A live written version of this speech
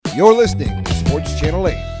You're listening to Sports Channel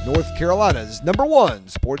 8, North Carolina's #1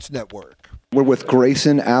 sports network. We're with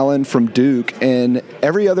Grayson Allen from Duke, and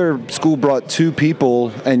every other school brought two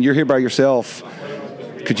people, and you're here by yourself.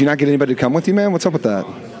 Could you not get anybody to come with you, man? What's up with that?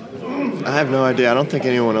 I have no idea. I don't think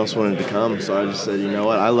anyone else wanted to come, so I just said, you know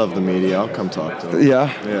what? I love the media. I'll come talk to them.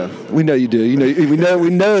 Yeah, we know you do. We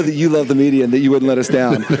know that you love the media and that you wouldn't let us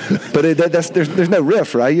down. But there's no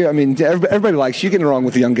riff, right? I mean, everybody likes you getting wrong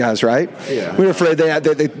with the young guys, right? Yeah. We were afraid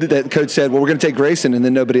that coach said, well, we're going to take Grayson, and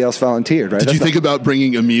then nobody else volunteered, right? Did you think about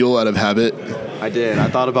bringing Emil out of habit? I did. I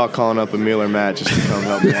thought about calling up Emil or Matt just to come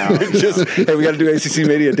help me out. Hey, we got to do ACC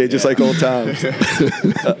Media Day just like old times.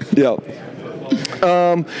 Yeah.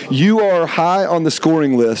 You are high on the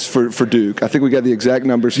scoring list for Duke. I think we got the exact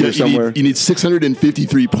numbers here somewhere. You need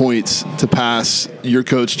 653 points to pass your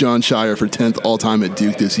coach, Jon Scheyer, for 10th all-time at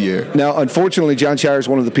Duke this year. Now, unfortunately, Jon Scheyer is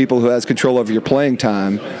one of the people who has control over your playing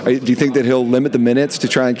time. Do you think that he'll limit the minutes to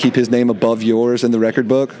try and keep his name above yours in the record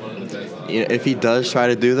book? If he does try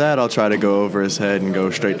to do that, I'll try to go over his head and go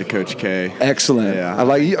straight to Coach K. Excellent. Yeah. I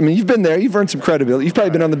like you. I mean, you've been there. You've earned some credibility. You've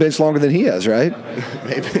probably been on the bench longer than he has, right?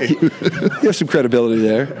 Maybe. You have some credibility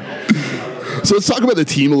there. So let's talk about the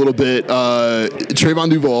team a little bit.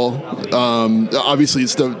 Trayvon Duval, obviously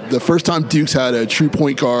it's the first time Duke's had a true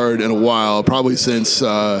point guard in a while, probably since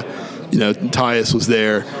Tyus was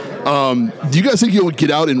there. Do you guys think you'll get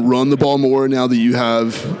out and run the ball more now that you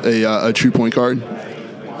have a true point guard?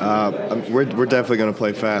 We're definitely going to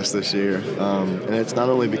play fast this year. And it's not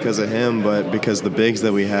only because of him, but because the bigs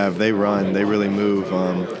that we have, they run, they really move.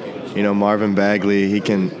 Marvin Bagley, he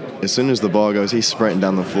can, as soon as the ball goes, he's sprinting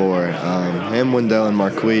down the floor. Him, Wendell, and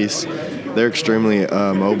Marquise, they're extremely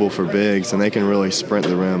mobile for bigs, and they can really sprint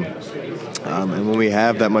the rim. And when we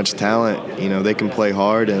have that much talent, they can play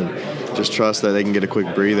hard and just trust that they can get a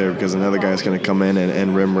quick breather because another guy's going to come in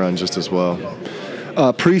and rim run just as well.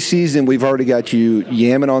 Preseason, we've already got you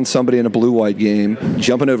yamming on somebody in a blue-white game,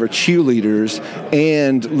 jumping over cheerleaders,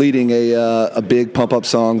 and leading a big pump-up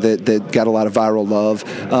song that got a lot of viral love.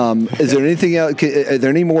 Is there anything else? Are there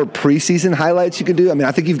any more preseason highlights you can do? I mean,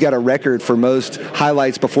 I think you've got a record for most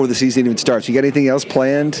highlights before the season even starts. You got anything else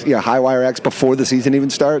planned? Yeah, high wire acts before the season even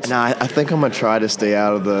starts? Nah, I think I'm going to try to stay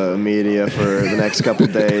out of the media for the next couple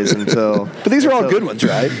of days until. But these are all good ones,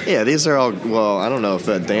 right? Yeah, these are all. Well, I don't know if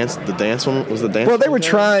the dance one was the dance. Well, they were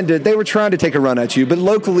trying to take a run at you, but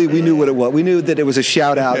locally we knew what it was. We knew that it was a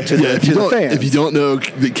shout out to the fans. If you don't know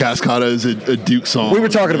that Cascada is a Duke song, we were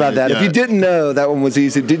talking about that. Yeah. If you didn't know, that one was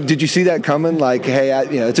easy. Did you see that coming? Like, hey,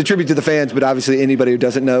 it's a tribute to the fans, but obviously anybody who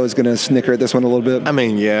doesn't know is going to snicker at this one a little bit. I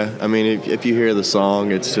mean, yeah. I mean, if you hear the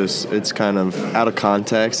song, it's kind of out of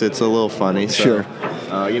context. It's a little funny. So, sure.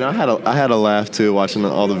 I had a laugh too watching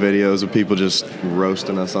all the videos of people just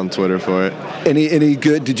roasting us on Twitter for it. Any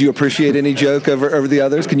good? Did you appreciate any joke over the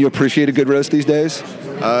others? Can you appreciate a good roast these days?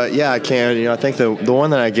 Yeah, I can. I think the one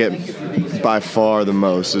that I get by far the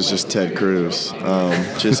most is just Ted Cruz.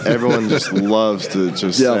 Just everyone just loves to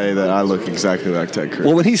say that I look exactly like Ted Cruz.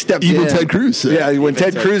 Well, when he stepped even in, Ted Cruz said. Yeah, when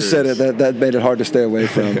Ted Cruz said it, that made it hard to stay away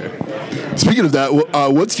from. Speaking of that,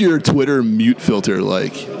 what's your Twitter mute filter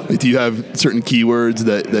like? Do you have certain keywords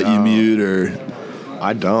that you mute or?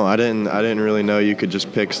 I don't. I didn't really know you could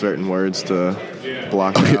just pick certain words to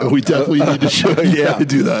block out. We definitely need to show you how to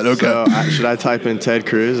do that. Okay. So should I type in Ted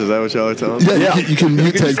Cruz? Is that what y'all are telling me? Yeah. You can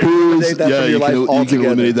mute Ted Cruz. Yeah, you can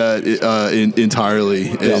eliminate that entirely,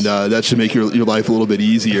 and that should make your life a little bit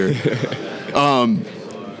easier.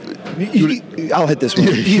 I'll hit this one.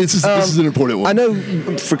 This is an important one. I know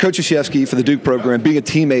for Coach Krzyzewski, for the Duke program, being a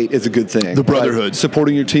teammate is a good thing. The brotherhood. Right?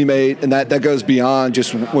 Supporting your teammate, and that goes beyond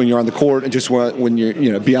just when you're on the court and just when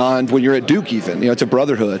you're, beyond when you're at Duke even. It's a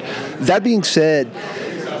brotherhood. That being said,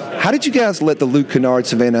 how did you guys let the Luke Kennard,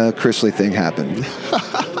 Savannah Chrisley thing happen?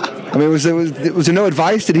 I mean, was there no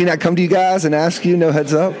advice? Did he not come to you guys and ask you, no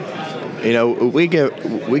heads up? We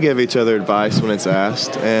give each other advice when it's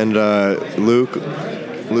asked, and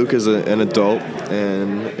Luke is an adult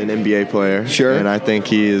and an NBA player. Sure. And I think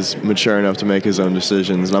he is mature enough to make his own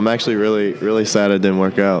decisions. And I'm actually really, really sad it didn't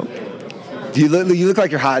work out. You look like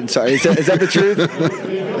you're hiding. Sorry. Is that the truth?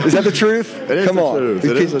 Is that the truth? It is. Come the on. Truth.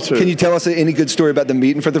 It is the truth. Can you tell us any good story about the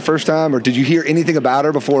meeting for the first time, or did you hear anything about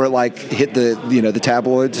her before it hit the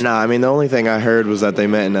tabloids? Nah, I mean the only thing I heard was that they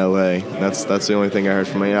met in LA. That's the only thing I heard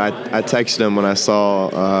from him. I texted him when I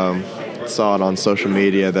saw it on social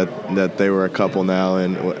media that they were a couple now,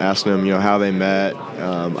 and asking them how they met.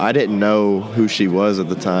 I didn't know who she was at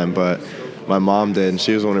the time, but my mom did, and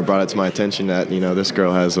she was the one who brought it to my attention that this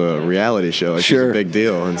girl has a reality show. She's a big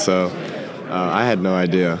deal, and so I had no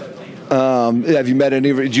idea. Have you met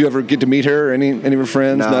any? Did you ever get to meet her? Or any of her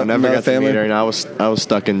friends? No, never got to meet her. And I was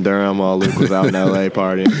stuck in Durham while Luke was out in LA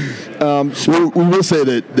partying. We will say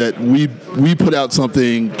that we put out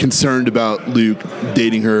something concerned about Luke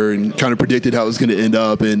dating her and kind of predicted how it was going to end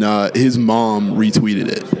up, and his mom retweeted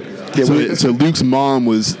it. Yeah, so Luke's mom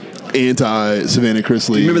was anti-Savannah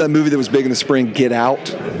Chrisley. Do you remember that movie that was big in the spring, Get Out?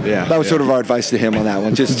 Yeah. That was sort of our advice to him on that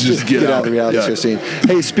one. Just get out of the reality show scene.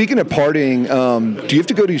 Hey, speaking of partying, do you have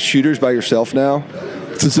to go to shooters by yourself now?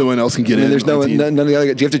 So someone else can get in. There's none of the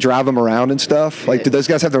other. Do you have to drive them around and stuff? Like, do those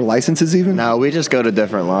guys have their licenses even? No, we just go to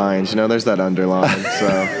different lines. There's that underline.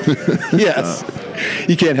 So yes.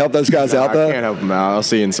 You can't help those guys out, though? I can't help them out. I'll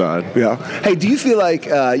see you inside. Yeah. Hey, do you feel like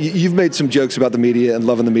you've made some jokes about the media and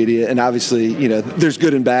loving the media, and obviously, there's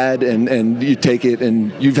good and bad, and you take it,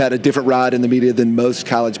 and you've had a different ride in the media than most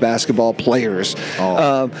college basketball players,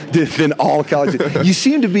 than all college. You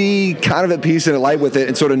seem to be kind of at peace and at light with it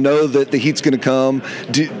and sort of know that the heat's going to come.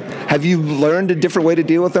 Have you learned a different way to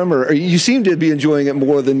deal with them, or you seem to be enjoying it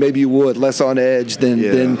more than maybe you would, less on edge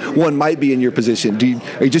than one might be in your position?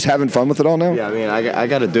 Are you just having fun with it all now? Yeah, I mean, I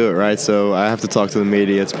got to do it, right? So I have to talk to the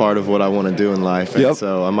media. It's part of what I want to do in life, and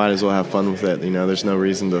so I might as well have fun with it. There's no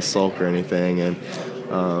reason to sulk or anything. And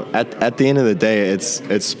at the end of the day,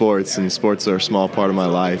 it's sports, and sports are a small part of my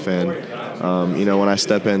life. And when I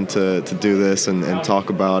step in to do this and talk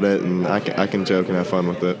about it, and I can joke and have fun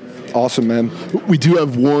with it. Awesome, man. We do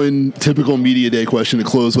have one typical media day question to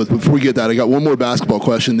close with. Before we get that, I got one more basketball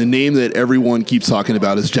question. The name that everyone keeps talking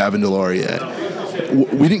about is Javin DeLaurier.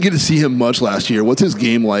 We didn't get to see him much last year. What's his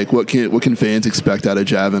game like? What can fans expect out of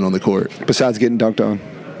Javin on the court? Besides getting dunked on.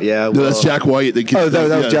 Yeah, no, that's Jack White. That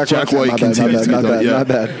was Jack White. My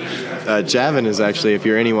bad. Javin is actually, if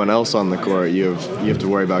you're anyone else on the court, you have to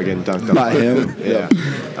worry about getting dunked on. Not him.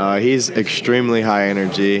 Yeah. He's extremely high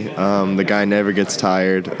energy. The guy never gets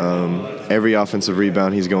tired. Every offensive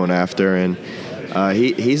rebound he's going after, and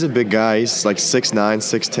he's a big guy. He's like 6'9",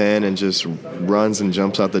 6'10", and just runs and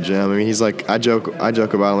jumps out the gym. I mean, he's like, I joke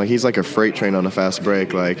about him, like he's like a freight train on a fast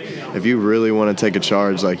break. Like, if you really want to take a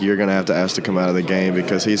charge, like, you're gonna have to ask to come out of the game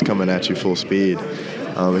because he's coming at you full speed.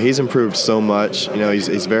 He's improved so much.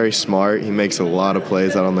 He's very smart. He makes a lot of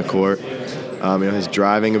plays out on the court. His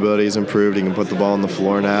driving ability has improved. He can put the ball on the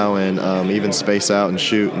floor now and even space out and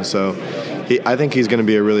shoot. And so I think he's going to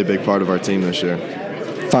be a really big part of our team this year.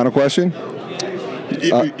 Final question?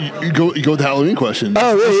 You go with the Halloween question.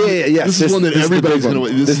 Oh, yeah. Yes. This is one that everybody's going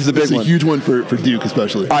to. This is the big one. This is a huge one for Duke,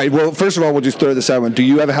 especially. All right. Well, first of all, we'll just throw this out one. Do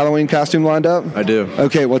you have a Halloween costume lined up? I do.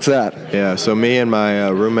 Okay. What's that? Yeah. So me and my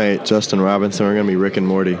roommate Justin Robinson, we're going to be Rick and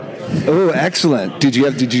Morty. Oh, excellent. Did you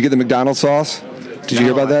get the McDonald's sauce? Did you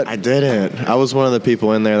hear about that? I didn't. I was one of the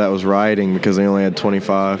people in there that was rioting because they only had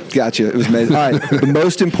 25. Gotcha. It was amazing. All right. But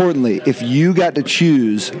most importantly, if you got to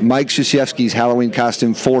choose Mike Krzyzewski's Halloween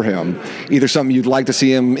costume for him, either something you'd like to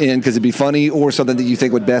see him in because it'd be funny or something that you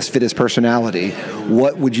think would best fit his personality,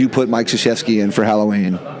 what would you put Mike Krzyzewski in for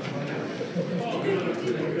Halloween?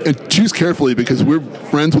 And choose carefully because we're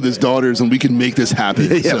friends with his daughters and we can make this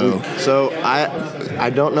happen. So I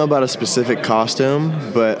don't know about a specific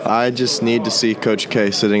costume, but I just need to see Coach K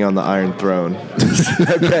sitting on the Iron Throne.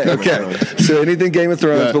 Okay. So anything Game of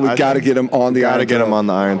Thrones, but we got to get him on the Iron Throne. Got to get him on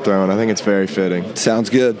the Iron Throne. I think it's very fitting. Sounds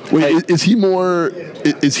good. Wait, is he more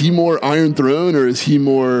Iron Throne or is he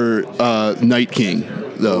more Night King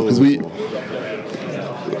though? Because we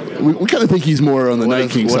kind of think he's more on the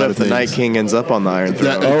Night King side of things. What if the Night King ends up on the Iron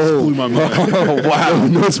Throne? That blew my mind. Oh, wow.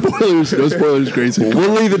 No spoilers, Grayson.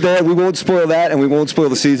 We'll leave it there. We won't spoil that, and we won't spoil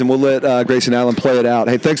the season. We'll let Grayson Allen play it out.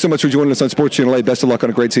 Hey, thanks so much for joining us on Sports Channel 8. Best of luck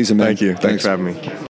on a great season, man. Thank you. Thanks for having me.